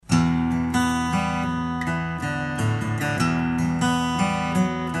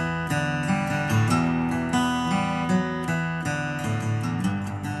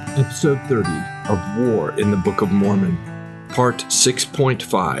Episode 30 of War in the Book of Mormon, Part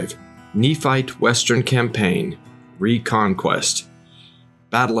 6.5, Nephite Western Campaign, Reconquest,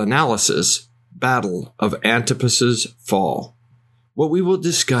 Battle Analysis, Battle of Antipas's Fall. What we will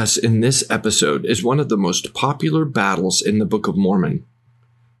discuss in this episode is one of the most popular battles in the Book of Mormon.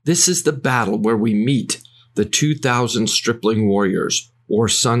 This is the battle where we meet the 2,000 stripling warriors, or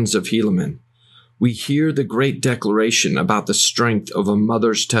sons of Helaman. We hear the great declaration about the strength of a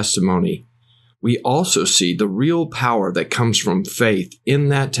mother's testimony. We also see the real power that comes from faith in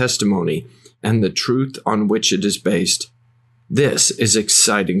that testimony and the truth on which it is based. This is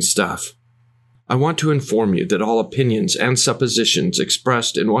exciting stuff. I want to inform you that all opinions and suppositions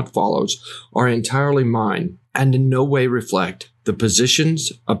expressed in what follows are entirely mine and in no way reflect the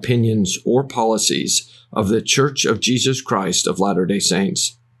positions, opinions, or policies of the Church of Jesus Christ of Latter-day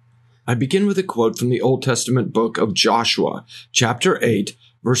Saints. I begin with a quote from the Old Testament book of Joshua, chapter 8,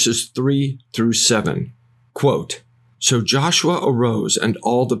 verses 3 through 7. Quote, "So Joshua arose and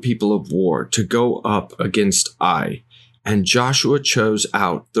all the people of war to go up against Ai. And Joshua chose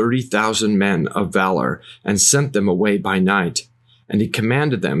out 30,000 men of valor and sent them away by night. And he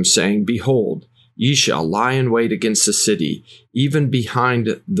commanded them, saying, Behold, ye shall lie in wait against the city, even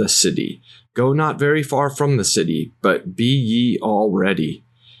behind the city. Go not very far from the city, but be ye all ready.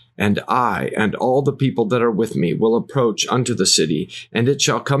 And I and all the people that are with me will approach unto the city, and it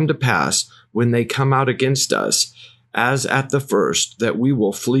shall come to pass, when they come out against us, as at the first, that we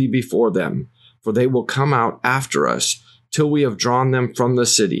will flee before them. For they will come out after us, till we have drawn them from the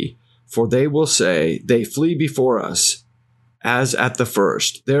city. For they will say, They flee before us, as at the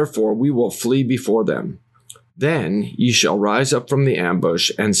first. Therefore we will flee before them. Then ye shall rise up from the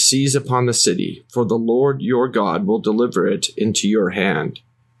ambush, and seize upon the city, for the Lord your God will deliver it into your hand."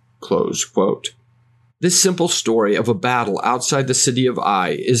 Close quote. This simple story of a battle outside the city of Ai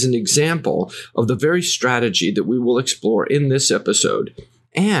is an example of the very strategy that we will explore in this episode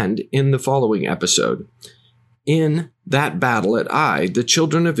and in the following episode. In that battle at Ai, the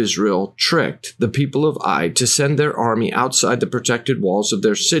children of Israel tricked the people of Ai to send their army outside the protected walls of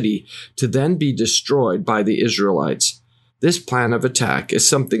their city to then be destroyed by the Israelites. This plan of attack is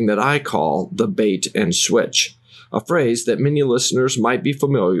something that I call the bait and switch, a phrase that many listeners might be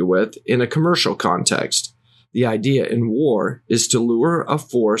familiar with in a commercial context. The idea in war is to lure a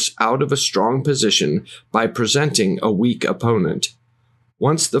force out of a strong position by presenting a weak opponent.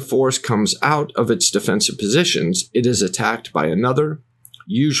 Once the force comes out of its defensive positions, it is attacked by another,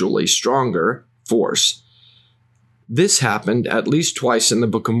 usually stronger, force. This happened at least twice in the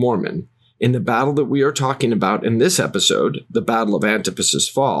Book of Mormon. In the battle that we are talking about in this episode, the Battle of Antipas's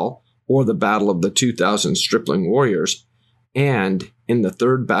Fall, or the Battle of the 2,000 Stripling Warriors, and in the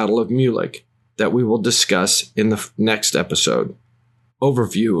Third Battle of Mulek, that we will discuss in the next episode.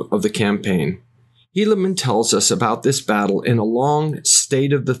 Overview of the campaign. Helaman tells us about this battle in a long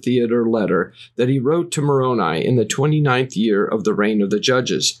State of the Theater letter that he wrote to Moroni in the 29th year of the reign of the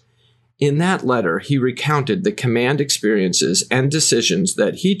Judges. In that letter, he recounted the command experiences and decisions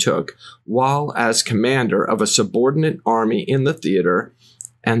that he took while as commander of a subordinate army in the theater,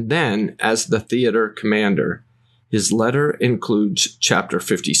 and then as the theater commander. His letter includes chapter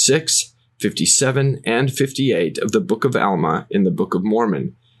 56, 57, and 58 of the Book of Alma in the Book of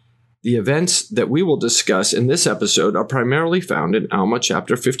Mormon. The events that we will discuss in this episode are primarily found in Alma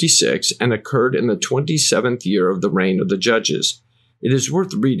chapter 56 and occurred in the 27th year of the reign of the Judges. It is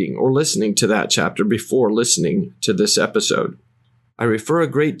worth reading or listening to that chapter before listening to this episode. I refer a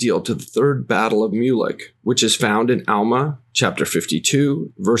great deal to the Third Battle of Mulek, which is found in Alma chapter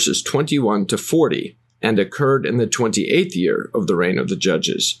 52, verses 21 to 40, and occurred in the 28th year of the reign of the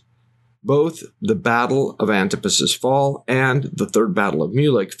Judges. Both the Battle of Antipas's Fall and the Third Battle of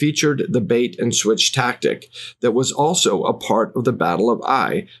Mulek featured the bait and switch tactic that was also a part of the Battle of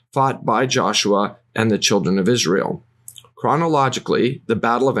Ai, fought by Joshua and the children of Israel. Chronologically, the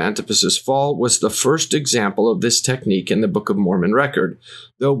Battle of Antipas's Fall was the first example of this technique in the Book of Mormon record,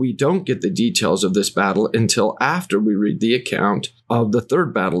 though we don't get the details of this battle until after we read the account of the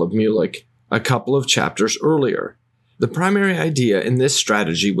Third Battle of Mulek a couple of chapters earlier. The primary idea in this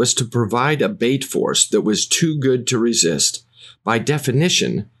strategy was to provide a bait force that was too good to resist. By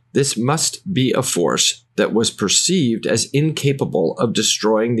definition, this must be a force that was perceived as incapable of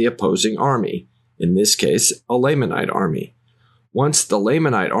destroying the opposing army, in this case, a Lamanite army. Once the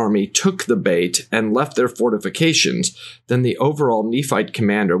Lamanite army took the bait and left their fortifications, then the overall Nephite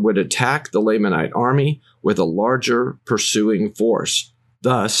commander would attack the Lamanite army with a larger pursuing force,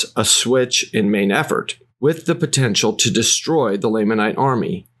 thus a switch in main effort, with the potential to destroy the Lamanite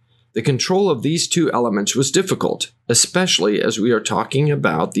army. The control of these two elements was difficult, especially as we are talking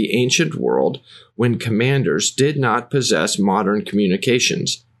about the ancient world when commanders did not possess modern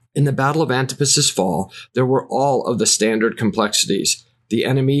communications. In the Battle of Antipus' fall, there were all of the standard complexities. The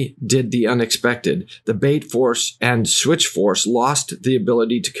enemy did the unexpected. The bait force and switch force lost the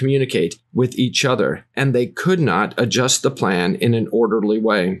ability to communicate with each other, and they could not adjust the plan in an orderly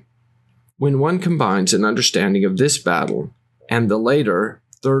way. When one combines an understanding of this battle and the later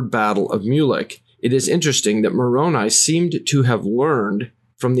Third Battle of Mulek, it is interesting that Moroni seemed to have learned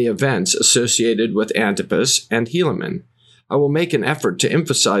from the events associated with Antipas and Helaman. I will make an effort to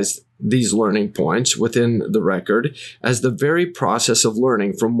emphasize these learning points within the record, as the very process of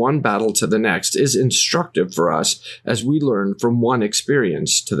learning from one battle to the next is instructive for us as we learn from one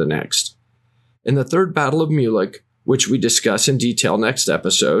experience to the next. In the Third Battle of Mulek, which we discuss in detail next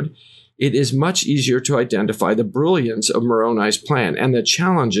episode, it is much easier to identify the brilliance of Moroni's plan and the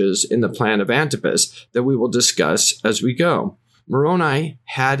challenges in the plan of Antipas that we will discuss as we go. Moroni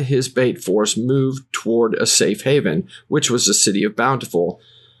had his bait force move toward a safe haven, which was the city of Bountiful,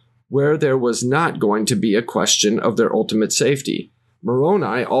 where there was not going to be a question of their ultimate safety.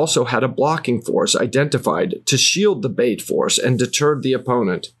 Moroni also had a blocking force identified to shield the bait force and deter the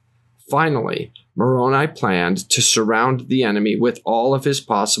opponent. Finally, Moroni planned to surround the enemy with all of his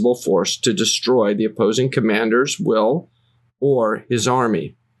possible force to destroy the opposing commander's will or his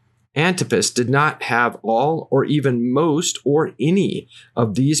army. Antipas did not have all or even most or any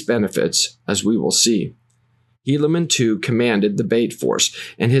of these benefits, as we will see. Helaman too commanded the bait force,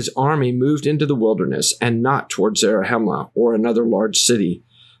 and his army moved into the wilderness and not toward Zarahemla or another large city.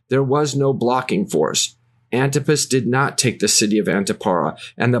 There was no blocking force. Antipas did not take the city of Antipara,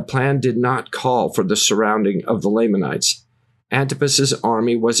 and the plan did not call for the surrounding of the Lamanites. Antipas's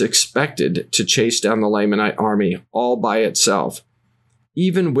army was expected to chase down the Lamanite army all by itself.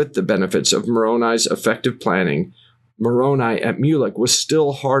 Even with the benefits of Moroni's effective planning, Moroni at Mulek was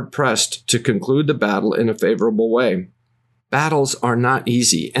still hard-pressed to conclude the battle in a favorable way. Battles are not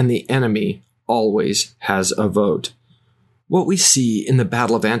easy, and the enemy always has a vote. What we see in the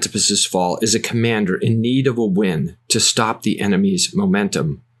Battle of Antipas's fall is a commander in need of a win to stop the enemy's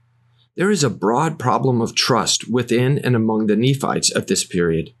momentum. There is a broad problem of trust within and among the Nephites at this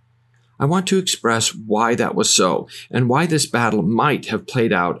period. I want to express why that was so, and why this battle might have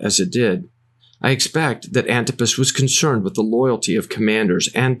played out as it did. I expect that Antipas was concerned with the loyalty of commanders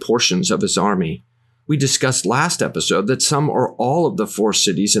and portions of his army. We discussed last episode that some or all of the 4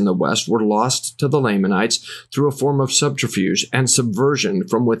 cities in the west were lost to the Lamanites through a form of subterfuge and subversion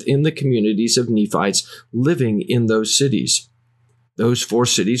from within the communities of Nephites living in those cities. Those 4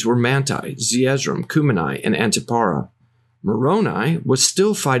 cities were Manti, Zeezrom, Cumeni, and Antipara. Moroni was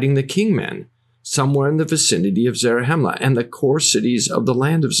still fighting the kingmen, somewhere in the vicinity of Zarahemla and the core cities of the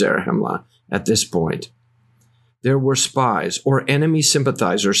land of Zarahemla at this point. There were spies or enemy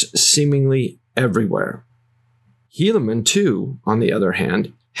sympathizers seemingly everywhere. Helaman, too, on the other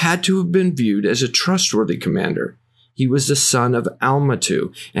hand, had to have been viewed as a trustworthy commander. He was the son of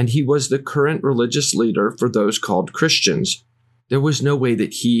Almatu, and he was the current religious leader for those called Christians. There was no way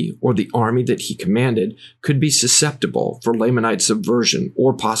that he or the army that he commanded could be susceptible for Lamanite subversion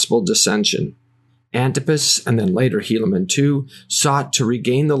or possible dissension. Antipas, and then later Helaman too, sought to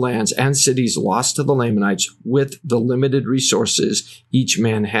regain the lands and cities lost to the Lamanites with the limited resources each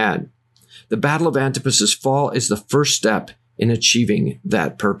man had. The Battle of Antipas's fall is the first step in achieving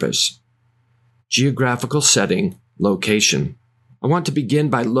that purpose. Geographical setting, location. I want to begin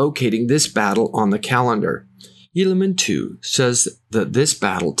by locating this battle on the calendar. Helaman II says that this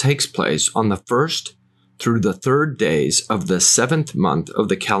battle takes place on the 1st through the 3rd days of the 7th month of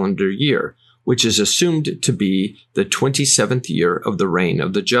the calendar year, which is assumed to be the 27th year of the reign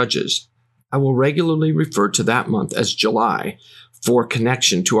of the judges. I will regularly refer to that month as July for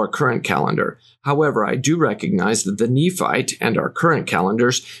connection to our current calendar. However, I do recognize that the Nephite and our current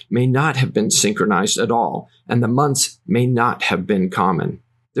calendars may not have been synchronized at all, and the months may not have been common.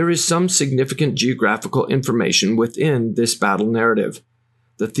 There is some significant geographical information within this battle narrative.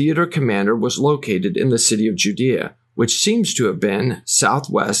 The theater commander was located in the city of Judea, which seems to have been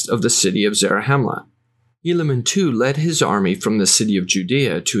southwest of the city of Zarahemla. Helaman II led his army from the city of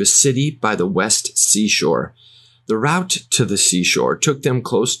Judea to a city by the west seashore. The route to the seashore took them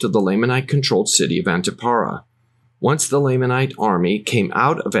close to the Lamanite-controlled city of Antipara. Once the Lamanite army came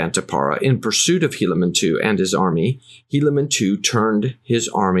out of Antipara in pursuit of Helaman II and his army, Helaman II turned his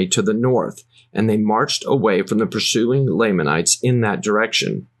army to the north, and they marched away from the pursuing Lamanites in that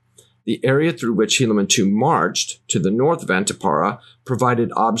direction. The area through which Helaman II marched, to the north of Antiparah,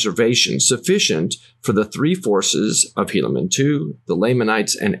 provided observation sufficient for the three forces of Helaman II, the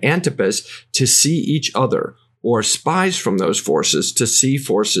Lamanites, and Antipas to see each other, or spies from those forces to see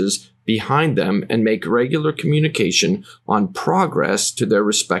forces behind them and make regular communication on progress to their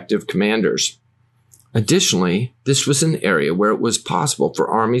respective commanders. Additionally, this was an area where it was possible for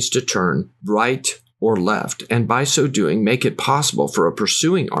armies to turn right or left, and by so doing make it possible for a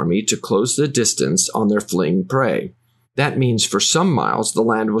pursuing army to close the distance on their fleeing prey. That means for some miles the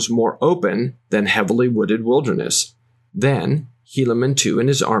land was more open than heavily wooded wilderness. Then, Helaman II and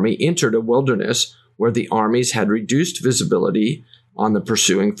his army entered a wilderness where the armies had reduced visibility on the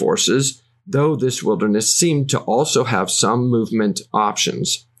pursuing forces, though this wilderness seemed to also have some movement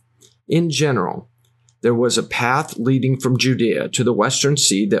options. In general, there was a path leading from Judea to the western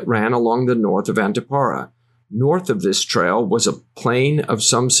sea that ran along the north of Antiparah. North of this trail was a plain of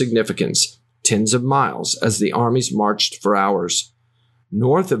some significance, tens of miles, as the armies marched for hours.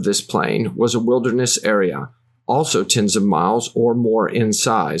 North of this plain was a wilderness area, also tens of miles or more in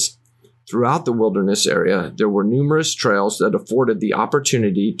size. Throughout the wilderness area, there were numerous trails that afforded the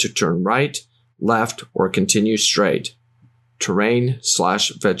opportunity to turn right, left, or continue straight.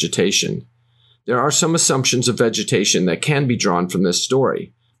 Terrain/vegetation. There are some assumptions of vegetation that can be drawn from this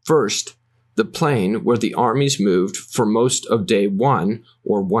story. First, the plain where the armies moved for most of day 1,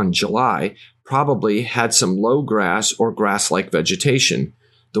 or 1 July, probably had some low grass or grass-like vegetation.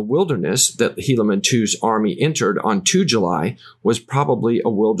 The wilderness that Helaman II's army entered on 2 July was probably a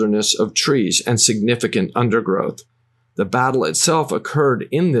wilderness of trees and significant undergrowth. The battle itself occurred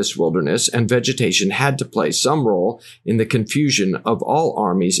in this wilderness, and vegetation had to play some role in the confusion of all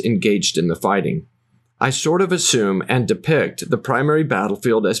armies engaged in the fighting. I sort of assume and depict the primary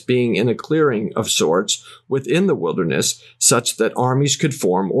battlefield as being in a clearing of sorts within the wilderness, such that armies could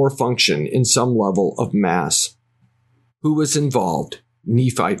form or function in some level of mass. Who was involved?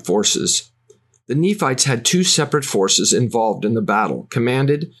 Nephite forces. The Nephites had two separate forces involved in the battle,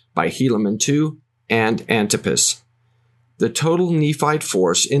 commanded by Helaman II and Antipas. The total Nephite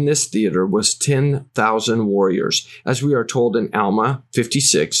force in this theater was 10,000 warriors, as we are told in Alma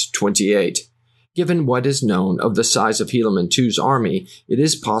 56:28. Given what is known of the size of Helaman II's army, it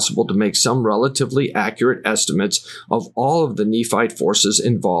is possible to make some relatively accurate estimates of all of the Nephite forces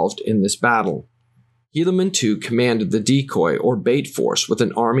involved in this battle. Helaman II commanded the decoy or bait force with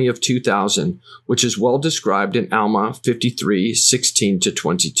an army of 2,000, which is well described in Alma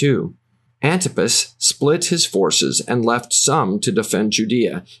 53:16-22. Antipas split his forces and left some to defend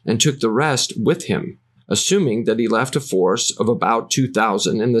Judea and took the rest with him, assuming that he left a force of about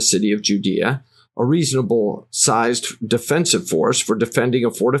 2,000 in the city of Judea, a reasonable-sized defensive force for defending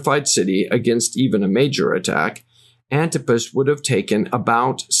a fortified city against even a major attack. Antipas would have taken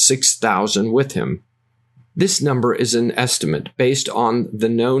about 6,000 with him. This number is an estimate based on the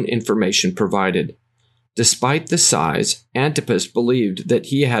known information provided. Despite the size, Antipas believed that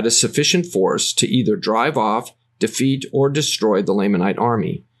he had a sufficient force to either drive off, defeat, or destroy the Lamanite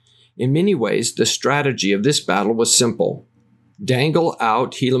army. In many ways, the strategy of this battle was simple. Dangle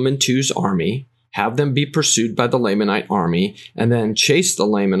out Helaman II's army, have them be pursued by the Lamanite army, and then chase the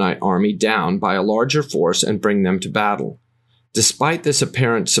Lamanite army down by a larger force and bring them to battle. Despite this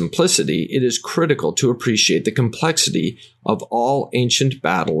apparent simplicity, it is critical to appreciate the complexity of all ancient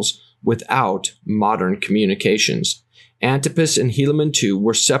battles without modern communications. Antipas and Helaman II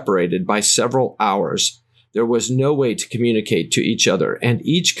were separated by several hours. There was no way to communicate to each other, and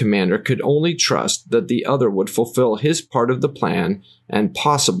each commander could only trust that the other would fulfill his part of the plan and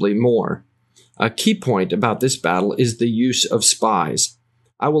possibly more. A key point about this battle is the use of spies.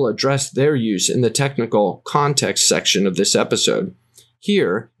 I will address their use in the technical context section of this episode.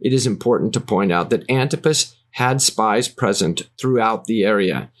 Here, it is important to point out that Antipas had spies present throughout the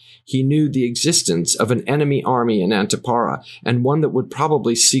area. He knew the existence of an enemy army in Antiparah, and one that would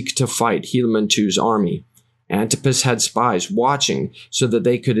probably seek to fight Helaman II's army. Antipas had spies watching so that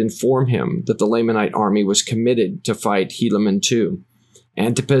they could inform him that the Lamanite army was committed to fight Helaman II.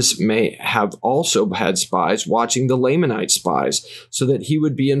 Antipas may have also had spies watching the Lamanite spies so that he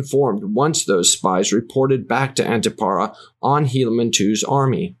would be informed once those spies reported back to Antiparah on Helaman II's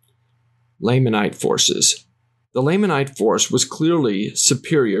army. Lamanite forces. The Lamanite force was clearly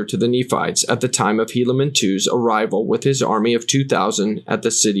superior to the Nephites at the time of Helaman II's arrival with his army of 2,000 at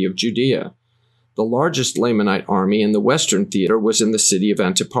the city of Judea. The largest Lamanite army in the western theater was in the city of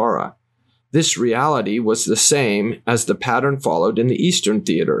Antiparah. This reality was the same as the pattern followed in the Eastern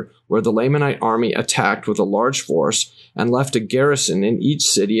Theater, where the Lamanite army attacked with a large force and left a garrison in each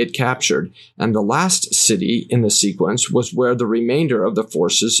city it captured, and the last city in the sequence was where the remainder of the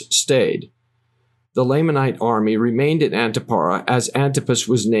forces stayed. The Lamanite army remained at Antiparah as Antipas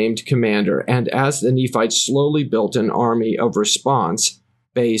was named commander, and as the Nephites slowly built an army of response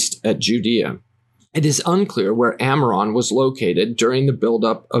based at Judea. It is unclear where Ammoron was located during the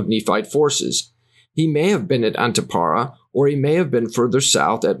buildup of Nephite forces. He may have been at Antiparah, or he may have been further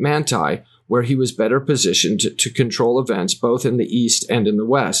south at Manti, where he was better positioned to control events both in the east and in the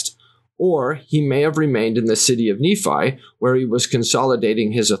west. Or he may have remained in the city of Nephi, where he was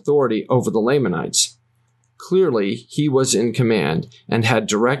consolidating his authority over the Lamanites. Clearly, he was in command and had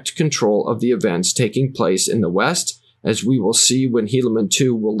direct control of the events taking place in the west, as we will see when Helaman II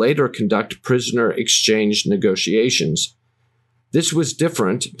will later conduct prisoner exchange negotiations. This was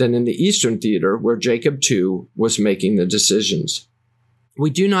different than in the Eastern Theater, where Jacob II was making the decisions. We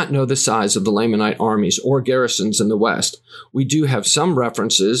do not know the size of the Lamanite armies or garrisons in the west. We do have some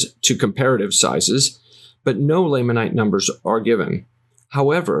references to comparative sizes, but no Lamanite numbers are given.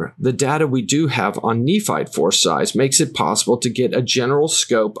 However, the data we do have on Nephite force size makes it possible to get a general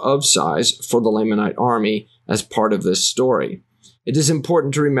scope of size for the Lamanite army as part of this story. It is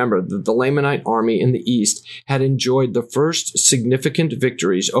important to remember that the Lamanite army in the east had enjoyed the first significant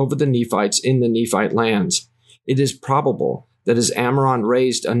victories over the Nephites in the Nephite lands. It is probable that as Ammoron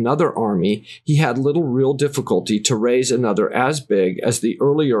raised another army, he had little real difficulty to raise another as big as the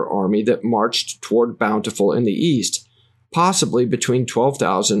earlier army that marched toward Bountiful in the east, possibly between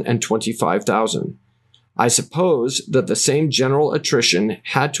 12,000 and 25,000. I suppose that the same general attrition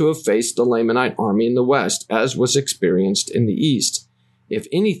had to have faced the Lamanite army in the west as was experienced in the east. If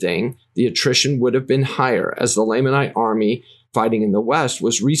anything, the attrition would have been higher, as the Lamanite army fighting in the west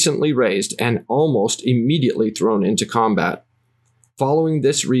was recently raised and almost immediately thrown into combat. Following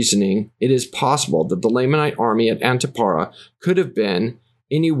this reasoning, it is possible that the Lamanite army at Antiparah could have been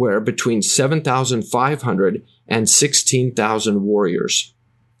anywhere between 7,500 and 16,000 warriors.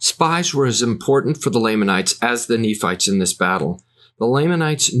 Spies were as important for the Lamanites as the Nephites in this battle. The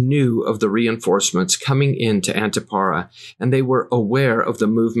Lamanites knew of the reinforcements coming into Antiparah, and they were aware of the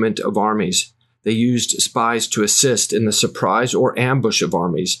movement of armies. They used spies to assist in the surprise or ambush of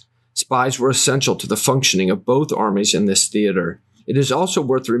armies. Spies were essential to the functioning of both armies in this theater. It is also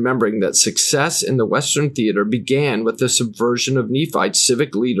worth remembering that success in the Western Theater began with the subversion of Nephite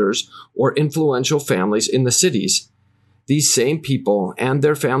civic leaders or influential families in the cities. These same people and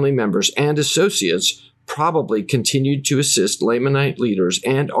their family members and associates probably continued to assist Lamanite leaders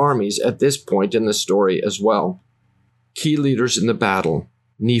and armies at this point in the story as well. Key leaders in the battle: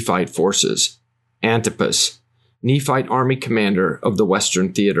 Nephite forces. Antipas, Nephite army commander of the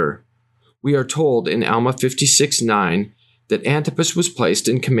Western Theater. We are told in Alma 56:9 that Antipas was placed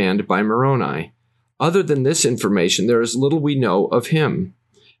in command by Moroni. Other than this information, there is little we know of him.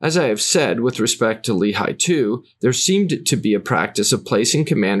 As I have said with respect to Lehi II, there seemed to be a practice of placing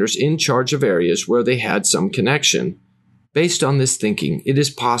commanders in charge of areas where they had some connection. Based on this thinking, it is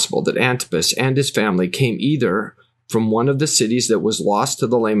possible that Antipas and his family came either from one of the cities that was lost to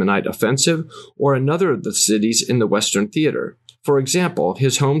the Lamanite offensive or another of the cities in the Western Theater. For example,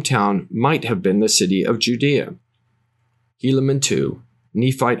 his hometown might have been the city of Judea. Helaman II,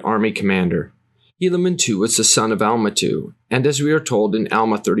 Nephite army commander. Helaman II was the son of Alma II, and as we are told in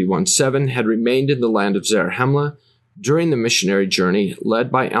Alma 31:7, had remained in the land of Zarahemla during the missionary journey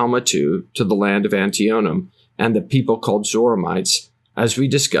led by Alma II to the land of Antionum and the people called Zoramites, as we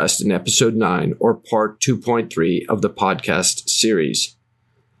discussed in Episode 9 or Part 2.3 of the podcast series.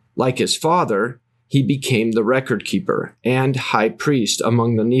 Like his father, he became the record keeper and high priest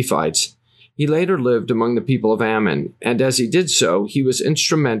among the Nephites. He later lived among the people of Ammon, and as he did so, he was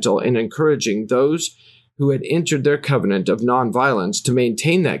instrumental in encouraging those who had entered their covenant of nonviolence to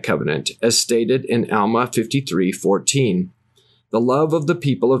maintain that covenant, as stated in Alma 53:14. The love of the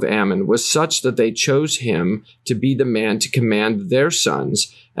people of Ammon was such that they chose him to be the man to command their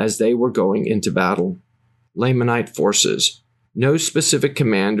sons as they were going into battle. Lamanite forces. No specific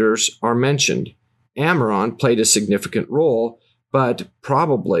commanders are mentioned. Ammoron played a significant role, but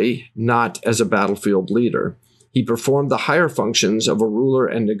probably not as a battlefield leader. He performed the higher functions of a ruler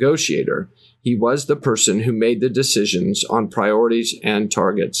and negotiator. He was the person who made the decisions on priorities and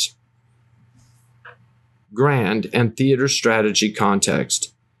targets. Grand and theater strategy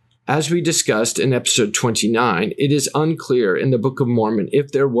context. As we discussed in episode 29, it is unclear in the Book of Mormon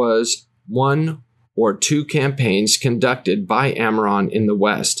if there was one or two campaigns conducted by Ammoron in the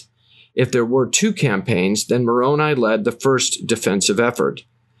West. If there were two campaigns, then Moroni led the first defensive effort.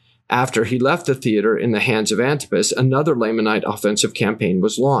 After he left the theater in the hands of Antipas, another Lamanite offensive campaign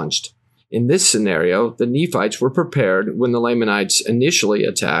was launched. In this scenario, the Nephites were prepared when the Lamanites initially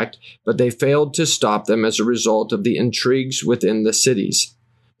attacked, but they failed to stop them as a result of the intrigues within the cities.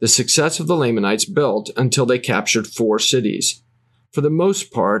 The success of the Lamanites built until they captured 4 cities. For the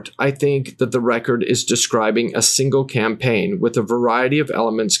most part, I think that the record is describing a single campaign with a variety of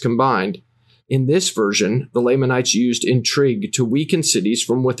elements combined. In this version, the Lamanites used intrigue to weaken cities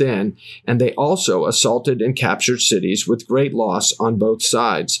from within, and they also assaulted and captured cities with great loss on both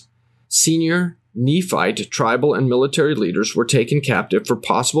sides. Senior Nephite tribal and military leaders were taken captive for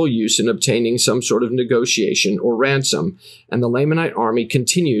possible use in obtaining some sort of negotiation or ransom, and the Lamanite army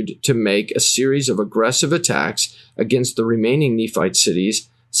continued to make a series of aggressive attacks against the remaining Nephite cities,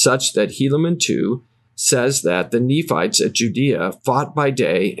 such that Helaman II says that the Nephites at Judea fought by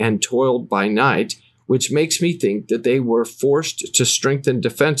day and toiled by night, which makes me think that they were forced to strengthen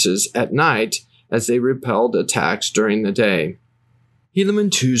defenses at night as they repelled attacks during the day.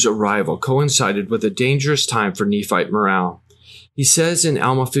 Helaman II's arrival coincided with a dangerous time for Nephite morale. He says in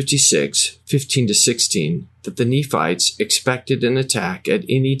Alma 56, 15-16, that the Nephites expected an attack at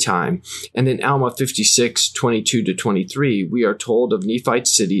any time, and in Alma 56, 22-23, we are told of Nephite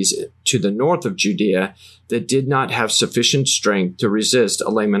cities to the north of Judea that did not have sufficient strength to resist a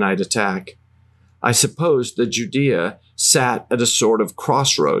Lamanite attack. I suppose that Judea sat at a sort of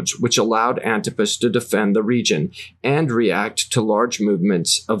crossroads which allowed Antipas to defend the region and react to large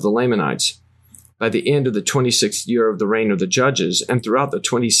movements of the Lamanites. By the end of the 26th year of the reign of the judges, and throughout the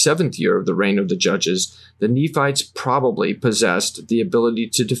 27th year of the reign of the judges, the Nephites probably possessed the ability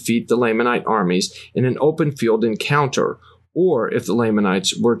to defeat the Lamanite armies in an open field encounter, or if the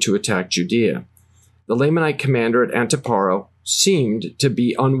Lamanites were to attack Judea. The Lamanite commander at Antiparo seemed to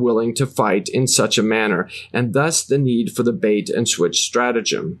be unwilling to fight in such a manner, and thus the need for the bait-and-switch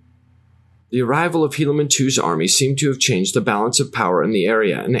stratagem. The arrival of Helaman II's army seemed to have changed the balance of power in the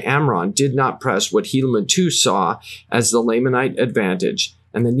area, and Amram did not press what Helaman II saw as the Lamanite advantage,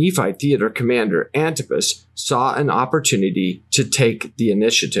 and the Nephite theater commander, Antipas, saw an opportunity to take the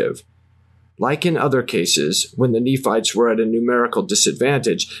initiative. Like in other cases, when the Nephites were at a numerical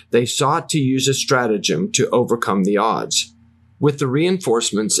disadvantage, they sought to use a stratagem to overcome the odds. With the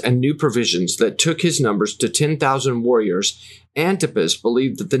reinforcements and new provisions that took his numbers to 10,000 warriors, Antipas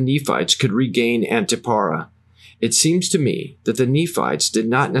believed that the Nephites could regain Antipara. It seems to me that the Nephites did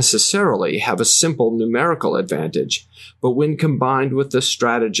not necessarily have a simple numerical advantage, but when combined with the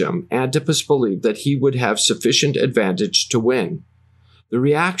stratagem, Antipas believed that he would have sufficient advantage to win. The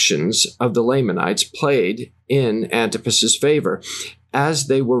reactions of the Lamanites played in Antipas's favor, as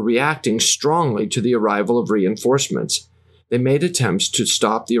they were reacting strongly to the arrival of reinforcements. They made attempts to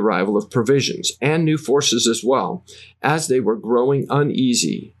stop the arrival of provisions and new forces as well, as they were growing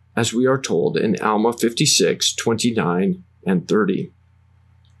uneasy, as we are told in Alma 56, 29, and 30.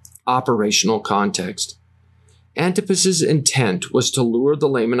 Operational context. Antipas's intent was to lure the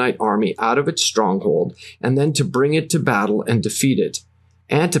Lamanite army out of its stronghold and then to bring it to battle and defeat it.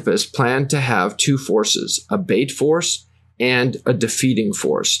 Antipas planned to have 2 forces, a bait force and a defeating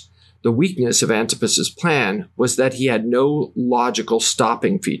force. The weakness of Antipas's plan was that he had no logical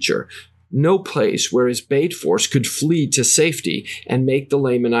stopping feature, no place where his bait force could flee to safety and make the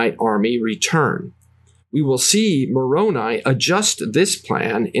Lamanite army return. We will see Moroni adjust this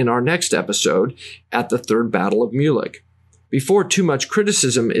plan in our next episode at the Third Battle of Mulek. Before too much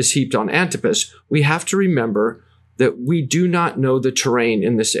criticism is heaped on Antipas, we have to remember that we do not know the terrain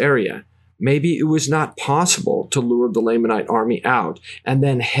in this area. Maybe it was not possible to lure the Lamanite army out and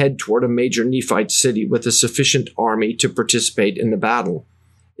then head toward a major Nephite city with a sufficient army to participate in the battle.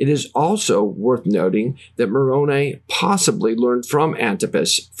 It is also worth noting that Moroni possibly learned from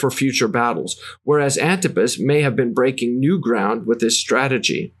Antipas for future battles, whereas Antipas may have been breaking new ground with his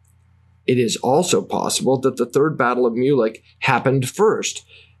strategy. It is also possible that the Third Battle of Mulek happened first,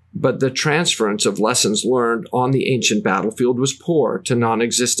 but the transference of lessons learned on the ancient battlefield was poor to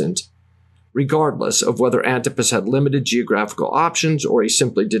non-existent. Regardless of whether Antipas had limited geographical options or he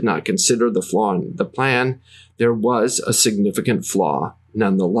simply did not consider the flaw in the plan, there was a significant flaw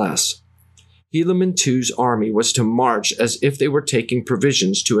nonetheless. Helaman II's army was to march as if they were taking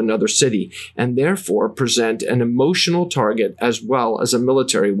provisions to another city, and therefore present an emotional target as well as a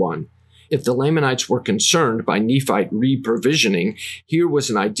military one. If the Lamanites were concerned by Nephite re-provisioning, here was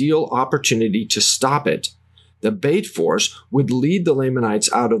an ideal opportunity to stop it. The bait force would lead the Lamanites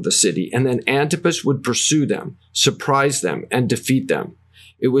out of the city, and then Antipas would pursue them, surprise them, and defeat them.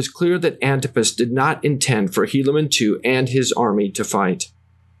 It was clear that Antipas did not intend for Helaman II and his army to fight.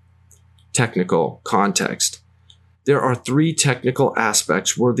 Technical context. There are three technical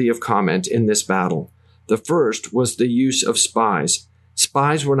aspects worthy of comment in this battle. The first was the use of spies.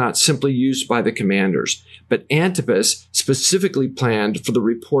 Spies were not simply used by the commanders, but Antipas specifically planned for the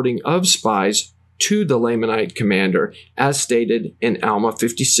reporting of spies to the Lamanite commander, as stated in Alma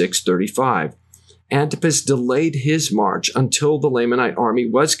 56:35. Antipas delayed his march until the Lamanite army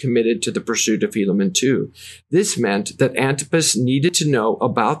was committed to the pursuit of Helaman II. This meant that Antipas needed to know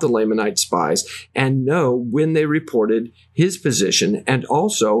about the Lamanite spies and know when they reported his position, and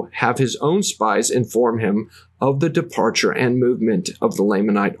also have his own spies inform him of the departure and movement of the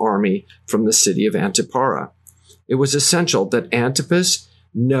Lamanite army from the city of Antipara. It was essential that Antipas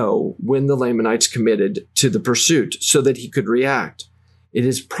know when the Lamanites committed to the pursuit so that he could react. It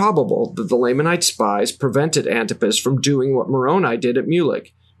is probable that the Lamanite spies prevented Antipas from doing what Moroni did at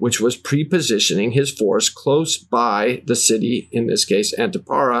Mulek, which was pre-positioning his force close by the city, in this case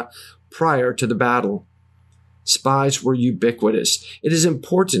Antipara, prior to the battle. Spies were ubiquitous. It is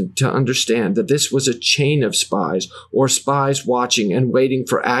important to understand that this was a chain of spies, or spies watching and waiting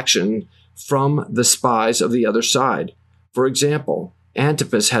for action from the spies of the other side. For example,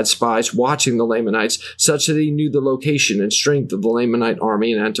 Antipas had spies watching the Lamanites such that he knew the location and strength of the Lamanite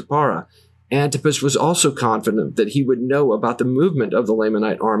army in Antipara. Antipas was also confident that he would know about the movement of the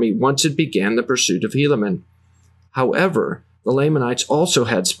Lamanite army once it began the pursuit of Helaman. However, the Lamanites also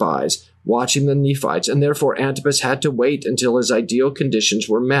had spies watching the Nephites, and therefore Antipas had to wait until his ideal conditions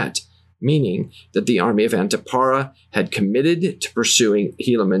were met, meaning that the army of Antipara had committed to pursuing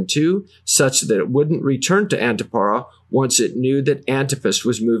Helaman II such that it wouldn't return to Antipara once it knew that Antipas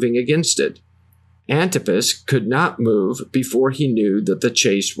was moving against it. Antipas could not move before he knew that the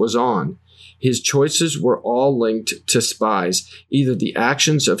chase was on. His choices were all linked to spies, either the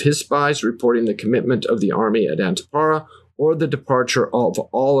actions of his spies reporting the commitment of the army at Antipara, or the departure of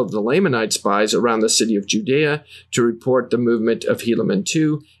all of the Lamanite spies around the city of Judea to report the movement of Helaman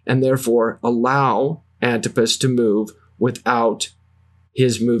II, and therefore allow Antipas to move without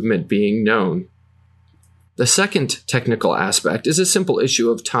his movement being known. The second technical aspect is a simple issue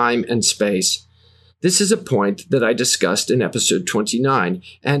of time and space. This is a point that I discussed in episode 29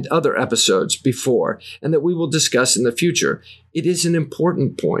 and other episodes before, and that we will discuss in the future. It is an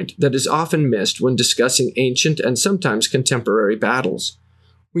important point that is often missed when discussing ancient and sometimes contemporary battles.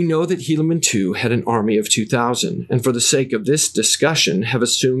 We know that Helaman II had an army of 2,000, and for the sake of this discussion have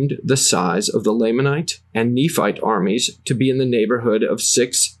assumed the size of the Lamanite and Nephite armies to be in the neighborhood of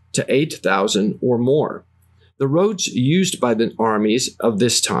 6,000 to 8,000 or more. The roads used by the armies of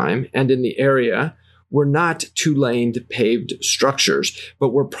this time and in the area were not two-laned paved structures,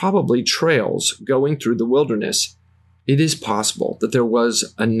 but were probably trails going through the wilderness. It is possible that there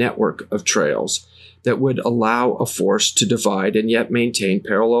was a network of trails that would allow a force to divide and yet maintain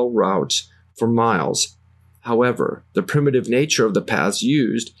parallel routes for miles. However, the primitive nature of the paths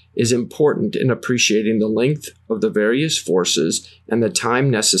used is important in appreciating the length of the various forces and the time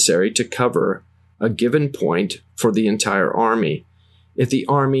necessary to cover a given point for the entire army. If the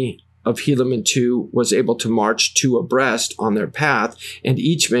army of Helaman II was able to march two abreast on their path, and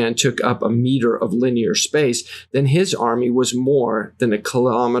each man took up a meter of linear space, then his army was more than a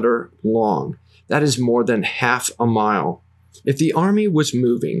kilometer long. That is more than half a mile. If the army was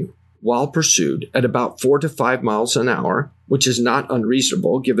moving while pursued at about 4 to 5 miles an hour, which is not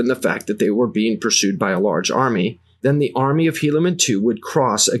unreasonable given the fact that they were being pursued by a large army, then the army of Helaman II would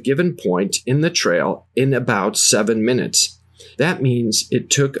cross a given point in the trail in about 7 minutes. That means it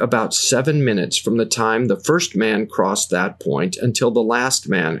took about 7 minutes from the time the first man crossed that point until the last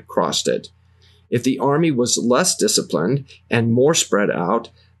man crossed it. If the army was less disciplined and more spread out,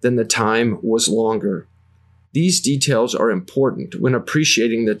 then the time was longer. These details are important when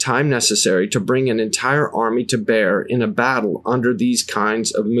appreciating the time necessary to bring an entire army to bear in a battle under these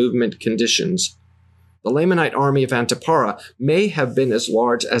kinds of movement conditions. The Lamanite army of Antipara may have been as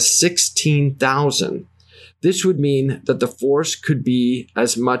large as 16,000. This would mean that the force could be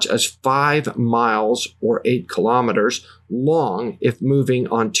as much as 5 miles or 8 kilometers long if moving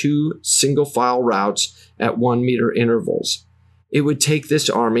on 2 single-file routes at 1 meter intervals. It would take this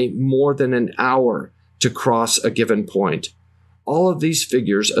army more than an hour to cross a given point. All of these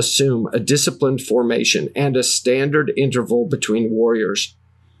figures assume a disciplined formation and a standard interval between warriors.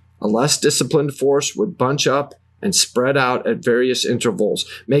 A less disciplined force would bunch up and spread out at various intervals,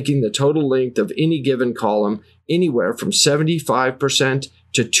 making the total length of any given column anywhere from 75%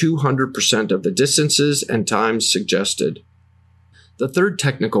 to 200% of the distances and times suggested. The third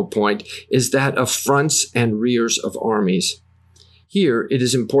technical point is that of fronts and rears of armies. Here, it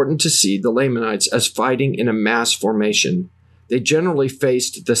is important to see the Lamanites as fighting in a mass formation. They generally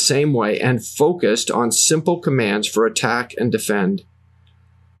faced the same way and focused on simple commands for attack and defend.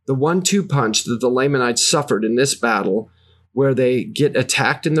 The 1-2 punch that the Lamanites suffered in this battle, where they get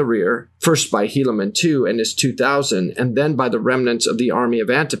attacked in the rear, first by Helaman II and his 2,000, and then by the remnants of the army of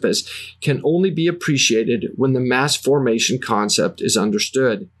Antipas, can only be appreciated when the mass formation concept is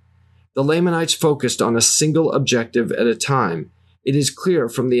understood. The Lamanites focused on a single objective at a time. It is clear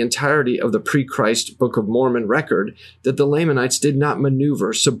from the entirety of the pre-Christ Book of Mormon record that the Lamanites did not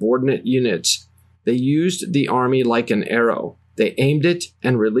maneuver subordinate units. They used the army like an arrow. They aimed it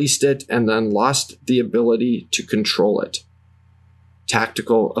and released it and then lost the ability to control it.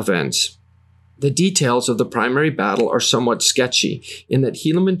 Tactical events. The details of the primary battle are somewhat sketchy in that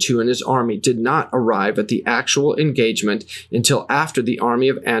Helaman II and his army did not arrive at the actual engagement until after the army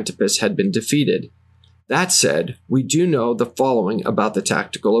of Antipas had been defeated. That said, we do know the following about the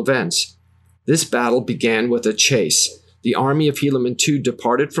tactical events. This battle began with a chase. The army of Helaman II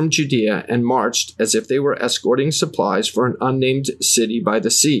departed from Judea and marched as if they were escorting supplies for an unnamed city by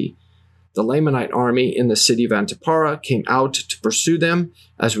the sea. The Lamanite army in the city of Antipara came out to pursue them,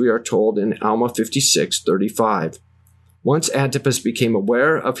 as we are told in Alma 56:35. Once Antipas became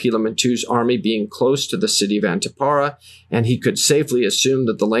aware of Helaman II's army being close to the city of Antipara, and he could safely assume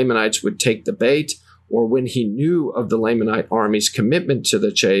that the Lamanites would take the bait, or when he knew of the Lamanite army's commitment to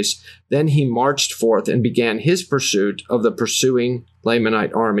the chase, then he marched forth and began his pursuit of the pursuing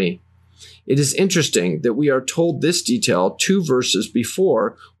Lamanite army. It is interesting that we are told this detail 2 verses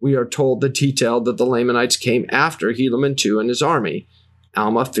before we are told the detail that the Lamanites came after Helaman II and his army,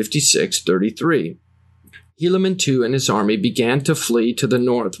 Alma 56:33. Helaman II and his army began to flee to the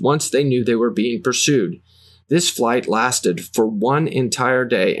north once they knew they were being pursued. This flight lasted for 1 entire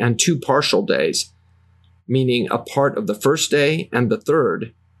day and 2 partial days, meaning a part of the first day and the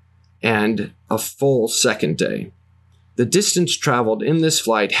third, and a full second day. The distance traveled in this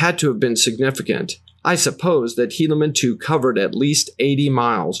flight had to have been significant. I suppose that Helaman II covered at least 80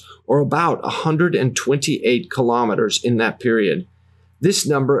 miles, or about 128 kilometers in that period. This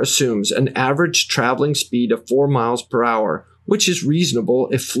number assumes an average traveling speed of 4 miles per hour, which is reasonable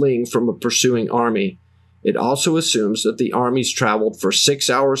if fleeing from a pursuing army. It also assumes that the armies traveled for 6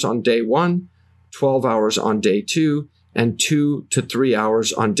 hours on day 1, 12 hours on day 2, and 2 to 3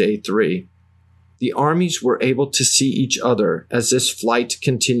 hours on day 3. The armies were able to see each other as this flight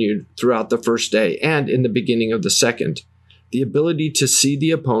continued throughout the first day and in the beginning of the second. The ability to see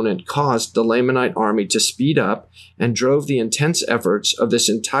the opponent caused the Lamanite army to speed up and drove the intense efforts of this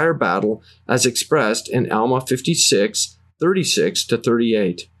entire battle as expressed in Alma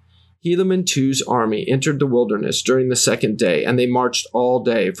 56:36-38. Helaman II's army entered the wilderness during the second day, and they marched all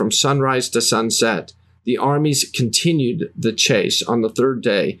day from sunrise to sunset. The armies continued the chase on the third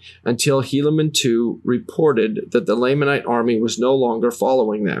day until Helaman II reported that the Lamanite army was no longer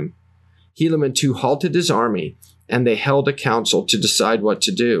following them. Helaman II halted his army, and they held a council to decide what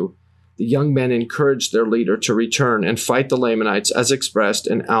to do. The young men encouraged their leader to return and fight the Lamanites as expressed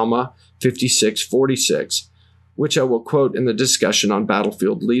in Alma 56:46, which I will quote in the discussion on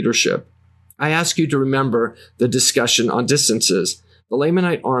battlefield leadership. I ask you to remember the discussion on distances. The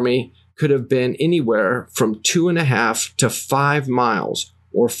Lamanite army could have been anywhere from 2.5 to 5 miles,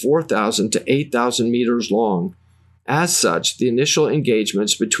 or 4,000 to 8,000 meters long. As such, the initial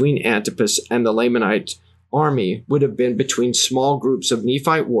engagements between Antipas and the Lamanite army would have been between small groups of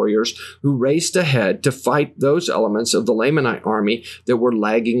Nephite warriors who raced ahead to fight those elements of the Lamanite army that were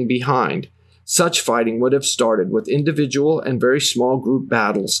lagging behind. Such fighting would have started with individual and very small group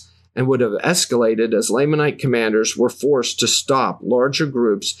battles, and would have escalated as Lamanite commanders were forced to stop larger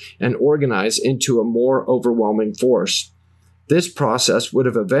groups and organize into a more overwhelming force. This process would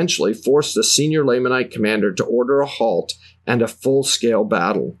have eventually forced the senior Lamanite commander to order a halt and a full-scale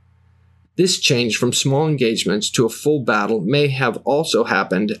battle. This change from small engagements to a full battle may have also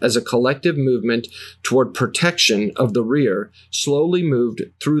happened as a collective movement toward protection of the rear slowly moved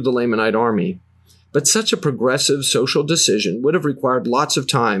through the Lamanite army. But such a progressive social decision would have required lots of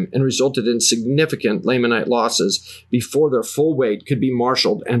time and resulted in significant Lamanite losses before their full weight could be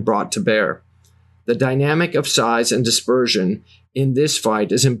marshaled and brought to bear. The dynamic of size and dispersion in this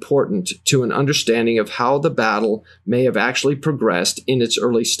fight is important to an understanding of how the battle may have actually progressed in its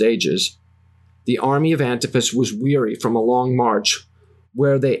early stages. The army of Antipas was weary from a long march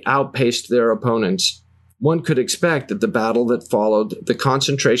where they outpaced their opponents. One could expect that the battle that followed the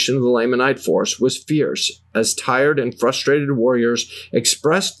concentration of the Lamanite force was fierce, as tired and frustrated warriors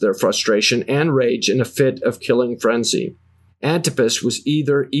expressed their frustration and rage in a fit of killing frenzy. Antipas was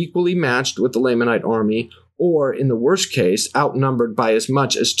either equally matched with the Lamanite army, or, in the worst case, outnumbered by as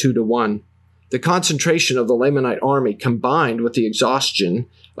much as 2 to 1. The concentration of the Lamanite army combined with the exhaustion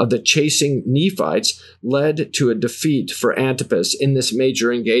of the chasing Nephites led to a defeat for Antipas in this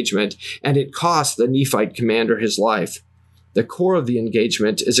major engagement, and it cost the Nephite commander his life. The core of the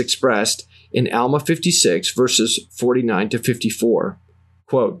engagement is expressed in Alma 56, verses 49 to 54.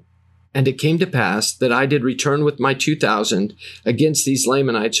 Quote, "And it came to pass that I did return with my 2,000 against these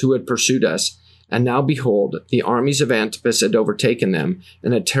Lamanites who had pursued us. And now behold, the armies of Antipas had overtaken them,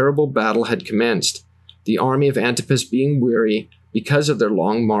 and a terrible battle had commenced. The army of Antipas being weary, because of their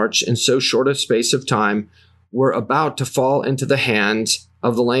long march in so short a space of time, were about to fall into the hands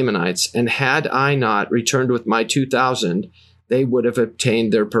of the Lamanites, and had I not returned with my 2,000, they would have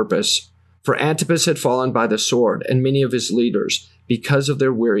obtained their purpose. For Antipas had fallen by the sword, and many of his leaders, because of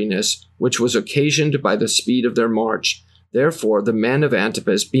their weariness, which was occasioned by the speed of their march. Therefore the men of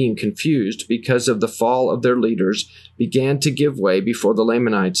Antipas, being confused because of the fall of their leaders, began to give way before the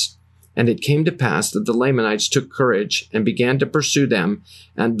Lamanites. And it came to pass that the Lamanites took courage and began to pursue them,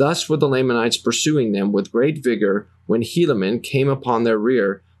 and thus were the Lamanites pursuing them with great vigor, when Helaman came upon their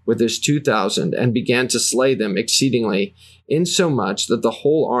rear with his 2,000, and began to slay them exceedingly, insomuch that the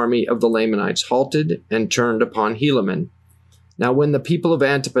whole army of the Lamanites halted and turned upon Helaman. Now when the people of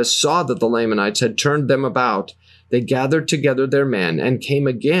Antipas saw that the Lamanites had turned them about, they gathered together their men, and came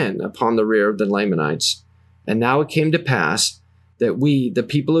again upon the rear of the Lamanites. And now it came to pass that we, the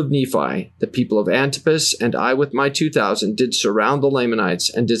people of Nephi, the people of Antipas, and I with my 2,000, did surround the Lamanites,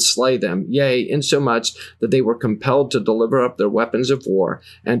 and did slay them, yea, insomuch that they were compelled to deliver up their weapons of war,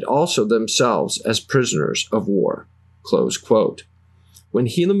 and also themselves as prisoners of war." Close quote. When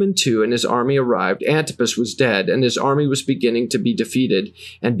Helaman too and his army arrived, Antipas was dead, and his army was beginning to be defeated,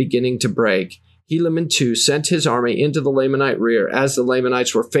 and beginning to break. Helaman too sent his army into the Lamanite rear, as the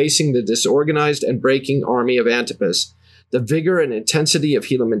Lamanites were facing the disorganized and breaking army of Antipas. The vigor and intensity of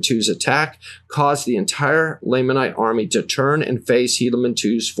Helaman II's attack caused the entire Lamanite army to turn and face Helaman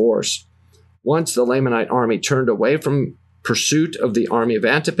II's force. Once the Lamanite army turned away from pursuit of the army of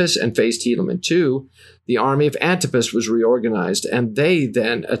Antipas and faced Helaman II, the army of Antipas was reorganized, and they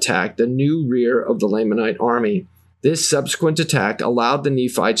then attacked the new rear of the Lamanite army. This subsequent attack allowed the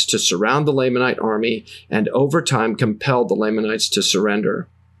Nephites to surround the Lamanite army and over time compelled the Lamanites to surrender.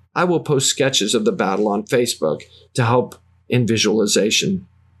 I will post sketches of the battle on Facebook to help in visualization.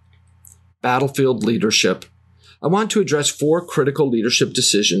 Battlefield leadership. I want to address 4 critical leadership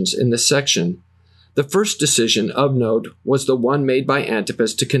decisions in this section. The first decision of note was the one made by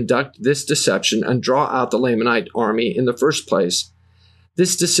Antipas to conduct this deception and draw out the Lamanite army in the first place.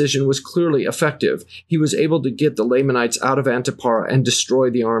 This decision was clearly effective. He was able to get the Lamanites out of Antiparah and destroy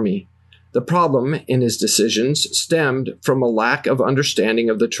the army. The problem in his decisions stemmed from a lack of understanding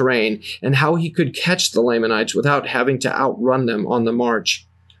of the terrain and how he could catch the Lamanites without having to outrun them on the march.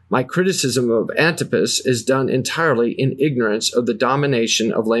 My criticism of Antipas is done entirely in ignorance of the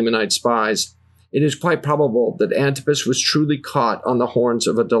domination of Lamanite spies. It is quite probable that Antipas was truly caught on the horns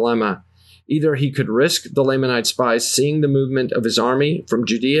of a dilemma. Either he could risk the Lamanite spies seeing the movement of his army from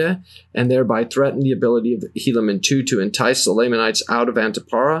Judea and thereby threaten the ability of Helaman II to entice the Lamanites out of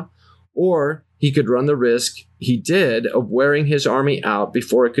Antiparah, or he could run the risk he did of wearing his army out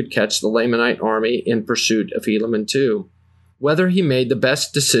before it could catch the Lamanite army in pursuit of Helaman II. Whether he made the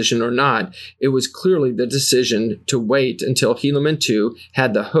best decision or not, it was clearly the decision to wait until Helaman II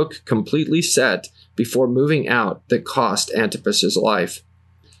had the hook completely set before moving out that cost Antipas his life.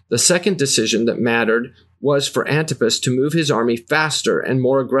 The second decision that mattered was for Antipas to move his army faster and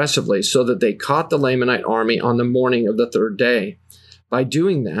more aggressively so that they caught the Lamanite army on the morning of the third day. By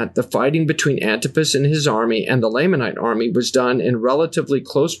doing that, the fighting between Antipas and his army and the Lamanite army was done in relatively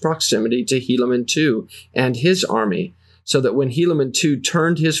close proximity to Helaman II and his army, so that when Helaman II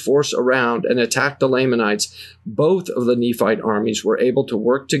turned his force around and attacked the Lamanites, both of the Nephite armies were able to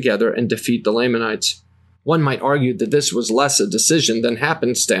work together and defeat the Lamanites. One might argue that this was less a decision than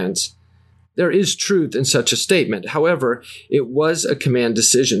happenstance. There is truth in such a statement. However, it was a command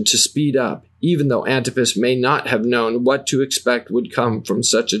decision to speed up, even though Antipas may not have known what to expect would come from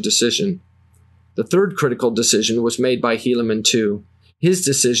such a decision. The third critical decision was made by Helaman II. His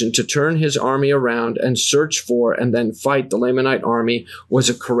decision to turn his army around and search for and then fight the Lamanite army was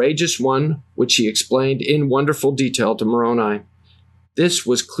a courageous one, which he explained in wonderful detail to Moroni. This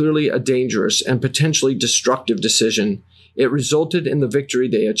was clearly a dangerous and potentially destructive decision. It resulted in the victory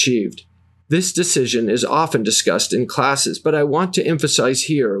they achieved. This decision is often discussed in classes, but I want to emphasize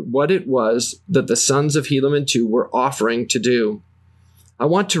here what it was that the sons of Helaman II were offering to do. I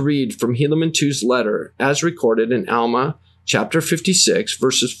want to read from Helaman II's letter as recorded in Alma, chapter 56,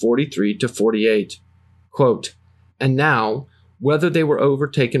 verses 43 to 48. Quote, "And now, Whether they were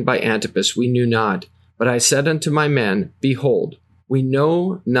overtaken by Antipas, we knew not. But I said unto my men, Behold, we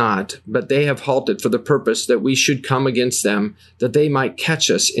know not, but they have halted for the purpose that we should come against them, that they might catch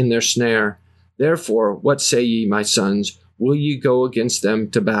us in their snare. Therefore, what say ye, my sons? Will ye go against them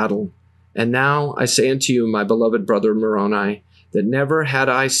to battle? And now I say unto you, my beloved brother Moroni, that never had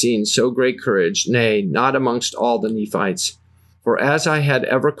I seen so great courage, nay, not amongst all the Nephites. For as I had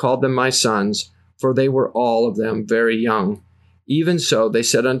ever called them my sons, for they were all of them very young, even so they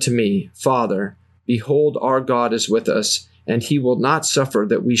said unto me, Father, behold, our God is with us, and he will not suffer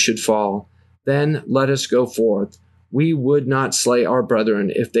that we should fall. Then let us go forth. We would not slay our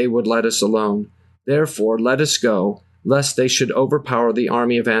brethren if they would let us alone. Therefore let us go, lest they should overpower the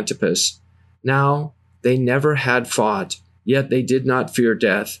army of Antipas. Now they never had fought, yet they did not fear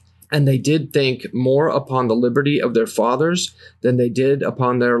death, and they did think more upon the liberty of their fathers than they did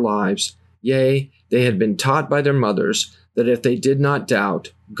upon their lives. Yea, they had been taught by their mothers that if they did not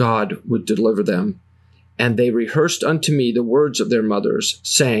doubt, God would deliver them. And they rehearsed unto me the words of their mothers,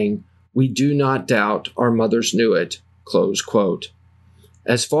 saying, We do not doubt, our mothers knew it. Close quote.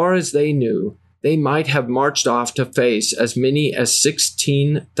 As far as they knew, they might have marched off to face as many as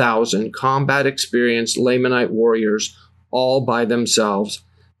 16,000 combat-experienced Lamanite warriors all by themselves.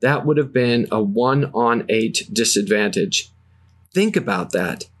 That would have been a 1-on-8 disadvantage. Think about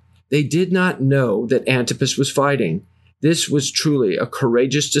that. They did not know that Antipas was fighting. This was truly a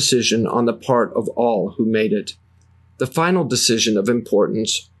courageous decision on the part of all who made it. The final decision of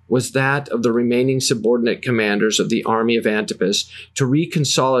importance was that of the remaining subordinate commanders of the army of Antipas to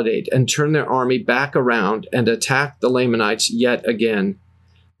reconsolidate and turn their army back around and attack the Lamanites yet again.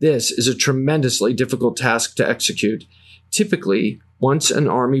 This is a tremendously difficult task to execute. Typically, once an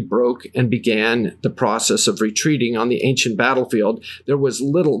army broke and began the process of retreating on the ancient battlefield, there was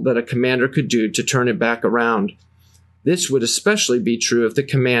little that a commander could do to turn it back around. This would especially be true if the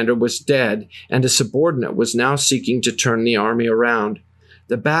commander was dead and a subordinate was now seeking to turn the army around.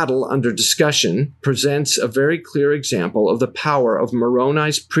 The battle under discussion presents a very clear example of the power of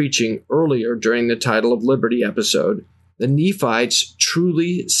Moroni's preaching earlier during the Title of Liberty episode. The Nephites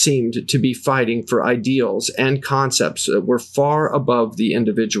truly seemed to be fighting for ideals and concepts that were far above the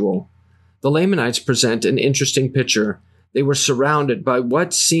individual. The Lamanites present an interesting picture. They were surrounded by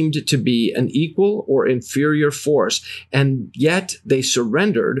what seemed to be an equal or inferior force, and yet they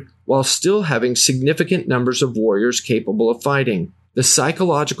surrendered while still having significant numbers of warriors capable of fighting. The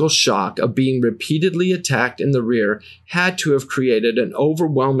psychological shock of being repeatedly attacked in the rear had to have created an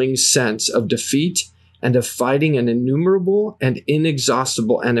overwhelming sense of defeat and of fighting an innumerable and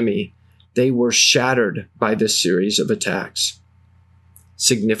inexhaustible enemy. They were shattered by this series of attacks.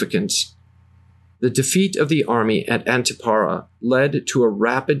 Significance. The defeat of the army at Antiparah led to a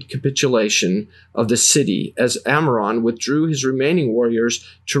rapid capitulation of the city as Ammoron withdrew his remaining warriors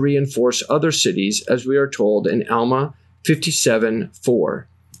to reinforce other cities, as we are told in Alma 57:4.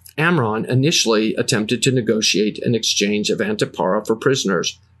 Ammoron initially attempted to negotiate an exchange of Antiparah for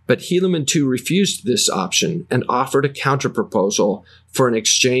prisoners, but Helaman II refused this option and offered a counterproposal for an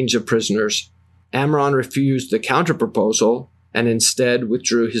exchange of prisoners. Ammoron refused the counterproposal and instead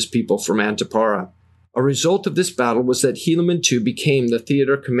withdrew his people from Antiparah. A result of this battle was that Helaman II became the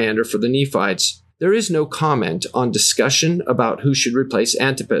theater commander for the Nephites. There is no comment on discussion about who should replace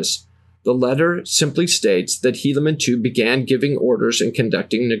Antipas. The letter simply states that Helaman II began giving orders and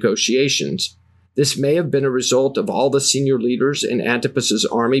conducting negotiations. This may have been a result of all the senior leaders in Antipas's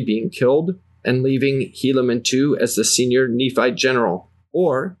army being killed and leaving Helaman II as the senior Nephite general.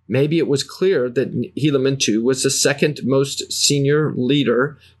 Or maybe it was clear that Helaman II was the second most senior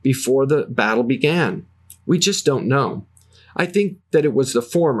leader before the battle began. We just don't know. I think that it was the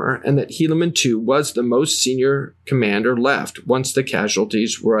former, and that Helaman II was the most senior commander left once the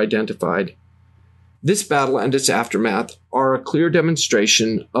casualties were identified. This battle and its aftermath are a clear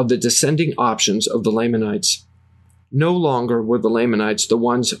demonstration of the descending options of the Lamanites. No longer were the Lamanites the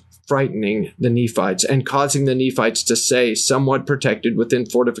ones frightening the Nephites and causing the Nephites to say, somewhat protected within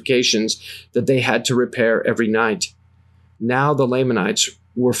fortifications, that they had to repair every night. Now the Lamanites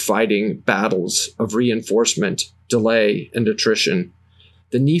were fighting battles of reinforcement, delay, and attrition.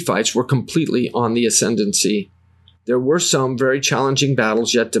 The Nephites were completely on the ascendancy. There were some very challenging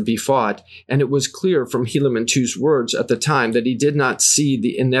battles yet to be fought, and it was clear from Helaman II's words at the time that he did not see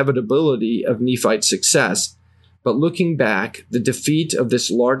the inevitability of Nephite success. But looking back, the defeat of this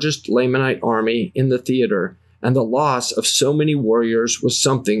largest Lamanite army in the theater and the loss of so many warriors was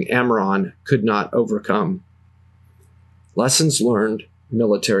something Ammoron could not overcome. Lessons learned,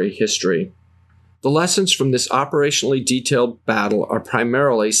 military history. The lessons from this operationally detailed battle are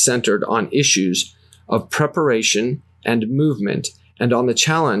primarily centered on issues of preparation and movement, and on the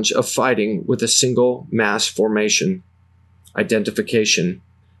challenge of fighting with a single mass formation. Identification.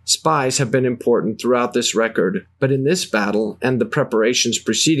 Spies have been important throughout this record, but in this battle and the preparations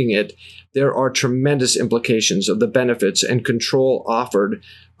preceding it, there are tremendous implications of the benefits and control offered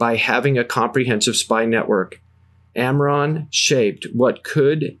by having a comprehensive spy network. Amron shaped what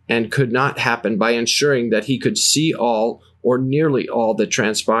could and could not happen by ensuring that he could see all or nearly all that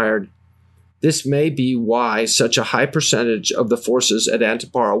transpired. This may be why such a high percentage of the forces at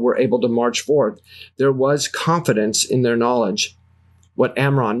Antipara were able to march forth. There was confidence in their knowledge. What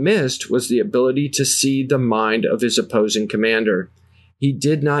Amron missed was the ability to see the mind of his opposing commander. He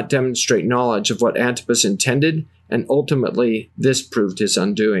did not demonstrate knowledge of what Antipas intended, and ultimately this proved his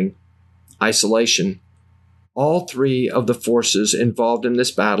undoing. Isolation. All three of the forces involved in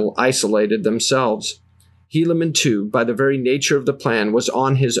this battle isolated themselves. Helaman II, by the very nature of the plan, was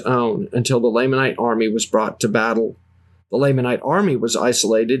on his own until the Lamanite army was brought to battle. The Lamanite army was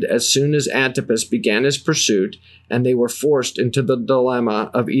isolated as soon as Antipas began his pursuit, and they were forced into the dilemma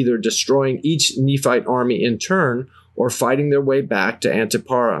of either destroying each Nephite army in turn or fighting their way back to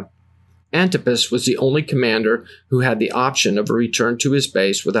Antipara. Antipas was the only commander who had the option of a return to his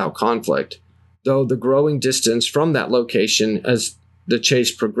base without conflict, though the growing distance from that location as the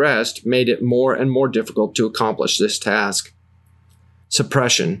chase progressed made it more and more difficult to accomplish this task.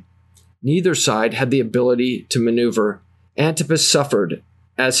 Suppression. Neither side had the ability to maneuver. Antipas suffered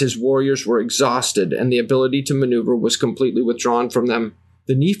as his warriors were exhausted and the ability to maneuver was completely withdrawn from them.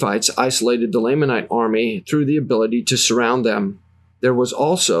 The Nephites isolated the Lamanite army through the ability to surround them. There was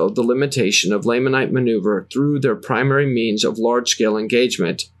also the limitation of Lamanite maneuver through their primary means of large-scale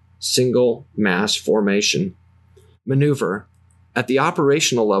engagement, single mass formation. Maneuver. At the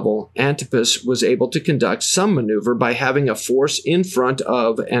operational level, Antipas was able to conduct some maneuver by having a force in front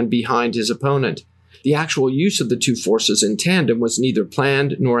of and behind his opponent. The actual use of the two forces in tandem was neither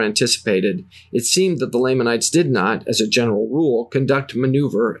planned nor anticipated. It seemed that the Lamanites did not, as a general rule, conduct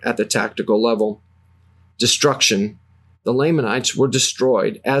maneuver at the tactical level. Destruction. The Lamanites were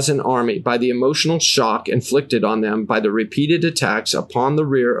destroyed as an army by the emotional shock inflicted on them by the repeated attacks upon the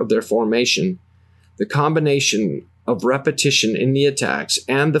rear of their formation. The combination of repetition in the attacks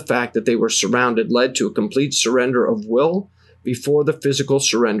and the fact that they were surrounded led to a complete surrender of will before the physical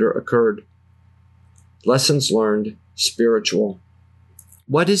surrender occurred. Lessons learned, spiritual.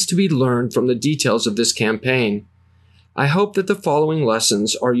 What is to be learned from the details of this campaign? I hope that the following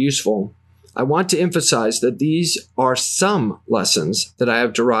lessons are useful. I want to emphasize that these are some lessons that I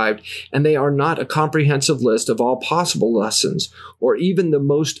have derived, and they are not a comprehensive list of all possible lessons, or even the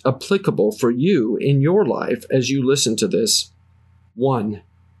most applicable for you in your life as you listen to this. 1.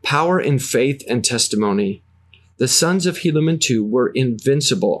 Power in faith and testimony. The sons of Helaman II were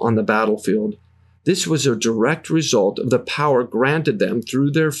invincible on the battlefield. This was a direct result of the power granted them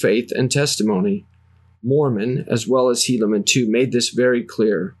through their faith and testimony. Mormon, as well as Helaman II, made this very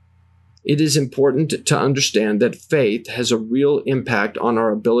clear. It is important to understand that faith has a real impact on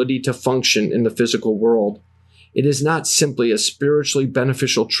our ability to function in the physical world. It is not simply a spiritually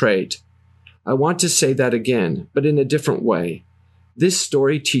beneficial trait. I want to say that again, but in a different way. This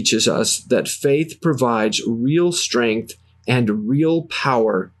story teaches us that faith provides real strength and real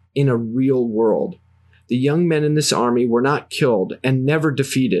power in a real world. The young men in this army were not killed and never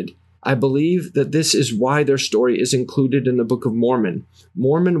defeated. I believe that this is why their story is included in the Book of Mormon.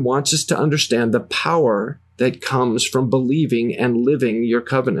 Mormon wants us to understand the power that comes from believing and living your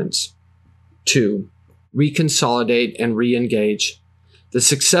covenants. 2. Reconsolidate and re-engage. The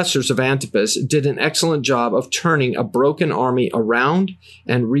successors of Antipas did an excellent job of turning a broken army around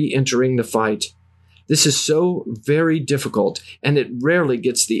and re-entering the fight. This is so very difficult, and it rarely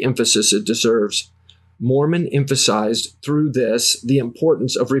gets the emphasis it deserves. Mormon emphasized through this the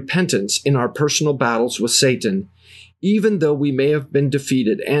importance of repentance in our personal battles with Satan. Even though we may have been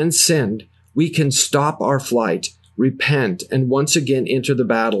defeated and sinned, we can stop our flight, repent, and once again enter the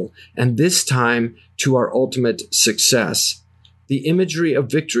battle, and this time to our ultimate success. The imagery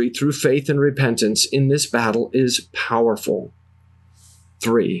of victory through faith and repentance in this battle is powerful.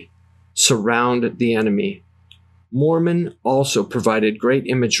 3. Surround the enemy. Mormon also provided great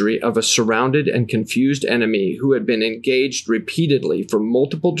imagery of a surrounded and confused enemy who had been engaged repeatedly from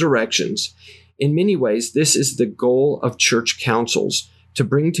multiple directions. In many ways, this is the goal of church councils, to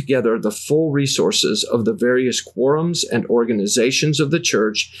bring together the full resources of the various quorums and organizations of the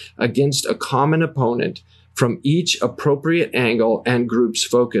church against a common opponent from each appropriate angle and group's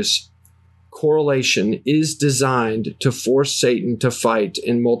focus. Correlation is designed to force Satan to fight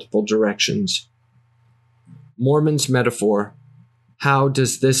in multiple directions. Mormon's metaphor. How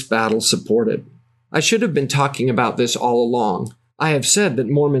does this battle support it? I should have been talking about this all along. I have said that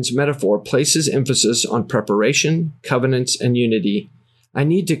Mormon's metaphor places emphasis on preparation, covenants, and unity. I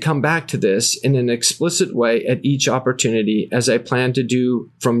need to come back to this in an explicit way at each opportunity, as I plan to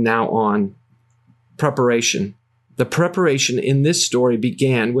do from now on. Preparation. The preparation in this story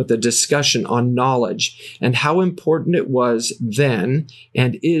began with a discussion on knowledge and how important it was then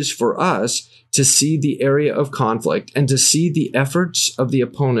and is for us to see the area of conflict and to see the efforts of the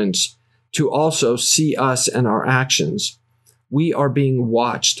opponents to also see us and our actions. We are being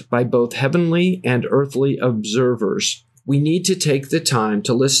watched by both heavenly and earthly observers. We need to take the time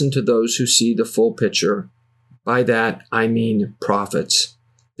to listen to those who see the full picture. By that, I mean prophets.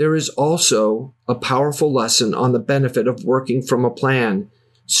 There is also a powerful lesson on the benefit of working from a plan.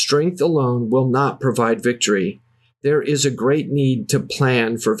 Strength alone will not provide victory. There is a great need to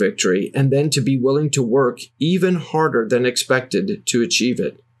plan for victory and then to be willing to work even harder than expected to achieve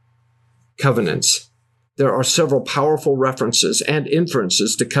it. Covenants. There are several powerful references and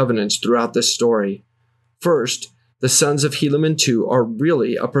inferences to covenants throughout this story. First, the sons of Helaman II are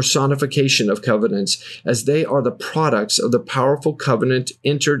really a personification of covenants, as they are the products of the powerful covenant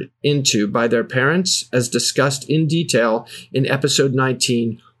entered into by their parents, as discussed in detail in episode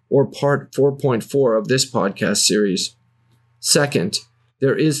 19, or part 4.4 of this podcast series. Second,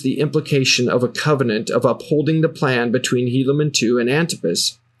 there is the implication of a covenant of upholding the plan between Helaman II and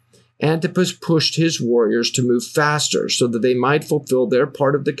Antipas. Antipas pushed his warriors to move faster so that they might fulfill their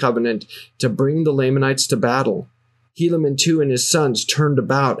part of the covenant to bring the Lamanites to battle. Helaman II and his sons turned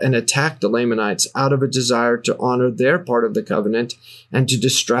about and attacked the Lamanites out of a desire to honor their part of the covenant and to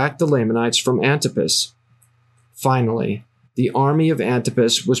distract the Lamanites from Antipas. Finally, the army of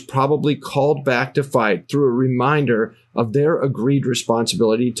Antipas was probably called back to fight through a reminder of their agreed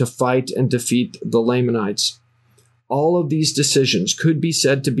responsibility to fight and defeat the Lamanites. All of these decisions could be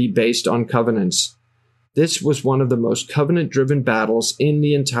said to be based on covenants. This was one of the most covenant-driven battles in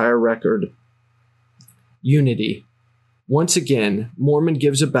the entire record. Unity. Once again, Mormon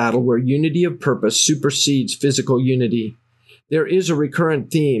gives a battle where unity of purpose supersedes physical unity. There is a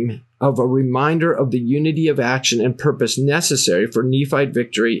recurrent theme of a reminder of the unity of action and purpose necessary for Nephite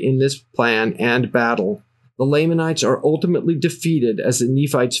victory in this plan and battle. The Lamanites are ultimately defeated as the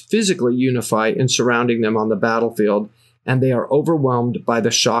Nephites physically unify in surrounding them on the battlefield, and they are overwhelmed by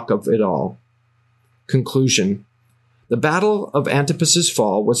the shock of it all. Conclusion. The Battle of Antipas's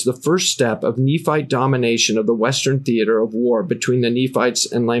fall was the first step of Nephite domination of the Western theater of war between the Nephites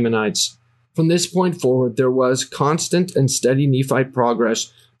and Lamanites. From this point forward, there was constant and steady Nephite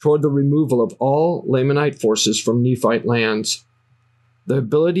progress toward the removal of all Lamanite forces from Nephite lands. The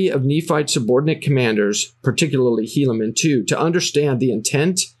ability of Nephite subordinate commanders, particularly Helaman II, to understand the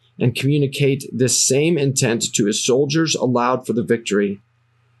intent and communicate this same intent to his soldiers allowed for the victory.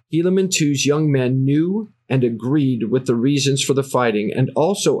 Helaman II's young men knew and agreed with the reasons for the fighting and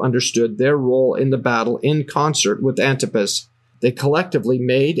also understood their role in the battle in concert with Antipas. They collectively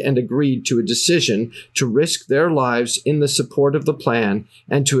made and agreed to a decision to risk their lives in the support of the plan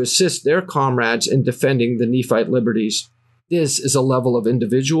and to assist their comrades in defending the Nephite liberties. This is a level of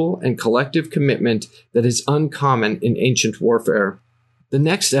individual and collective commitment that is uncommon in ancient warfare. The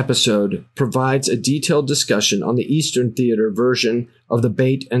next episode provides a detailed discussion on the Eastern Theater version of the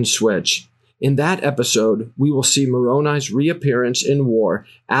bait and switch. In that episode, we will see Moroni's reappearance in war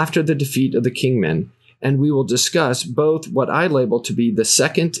after the defeat of the Kingmen, and we will discuss both what I label to be the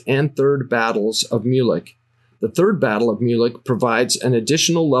second and third battles of Mulek. The third battle of Mulek provides an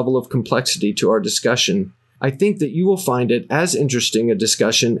additional level of complexity to our discussion. I think that you will find it as interesting a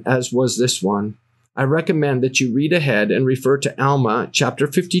discussion as was this one. I recommend that you read ahead and refer to Alma chapter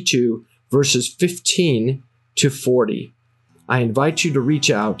 52, verses 15 to 40. I invite you to reach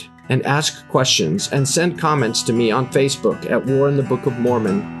out and ask questions and send comments to me on Facebook at War in the Book of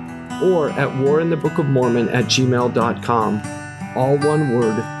Mormon or at warinthebookofmormon@gmail.com. All one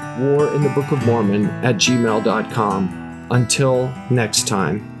word, warinthebookofmormon@gmail.com. Until next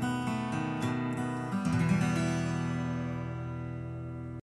time.